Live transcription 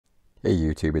Hey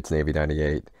YouTube, it's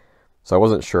Navy98. So I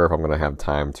wasn't sure if I'm going to have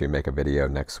time to make a video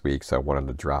next week, so I wanted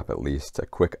to drop at least a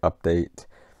quick update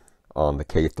on the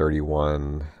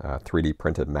K31 3D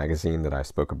printed magazine that I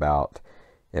spoke about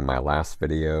in my last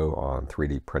video on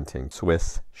 3D printing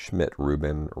Swiss Schmidt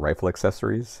Rubin rifle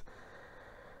accessories.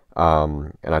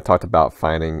 And I talked about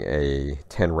finding a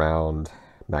 10 round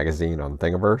magazine on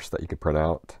Thingiverse that you could print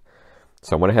out.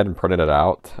 So I went ahead and printed it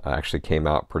out. It actually came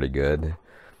out pretty good.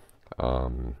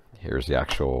 Here's the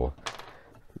actual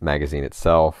magazine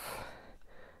itself.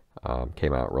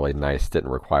 Came out really nice,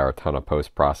 didn't require a ton of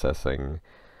post-processing.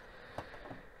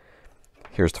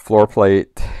 Here's the floor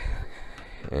plate,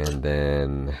 and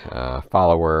then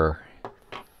follower.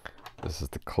 This is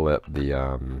the clip,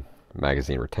 the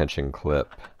magazine retention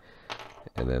clip,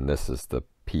 and then this is the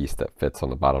piece that fits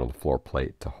on the bottom of the floor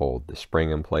plate to hold the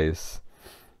spring in place.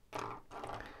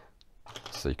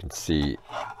 So you can see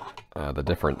the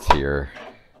difference here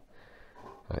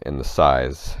in the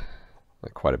size,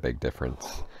 quite a big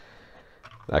difference.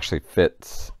 It actually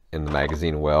fits in the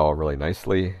magazine well, really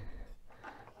nicely.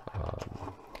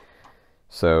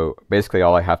 So basically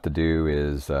all I have to do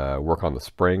is work on the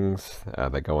springs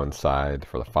that go inside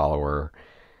for the follower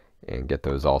and get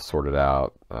those all sorted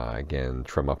out. Again,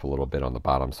 trim up a little bit on the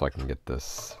bottom so I can get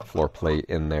this floor plate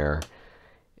in there.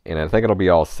 And I think it'll be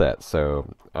all set.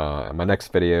 So in my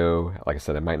next video, like I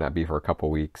said, it might not be for a couple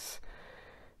weeks.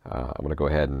 I'm going to go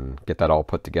ahead and get that all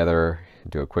put together,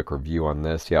 do a quick review on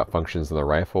this, see how it functions in the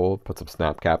rifle, put some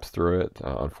snap caps through it.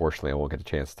 Unfortunately, I won't get a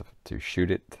chance to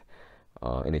shoot it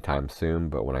anytime soon,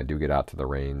 but when I do get out to the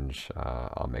range,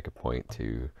 I'll make a point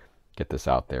to get this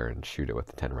out there and shoot it with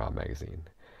the 10 round magazine.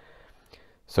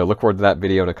 So look forward to that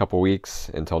video in a couple weeks.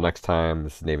 Until next time,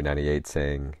 this is Navy98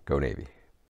 saying, Go Navy.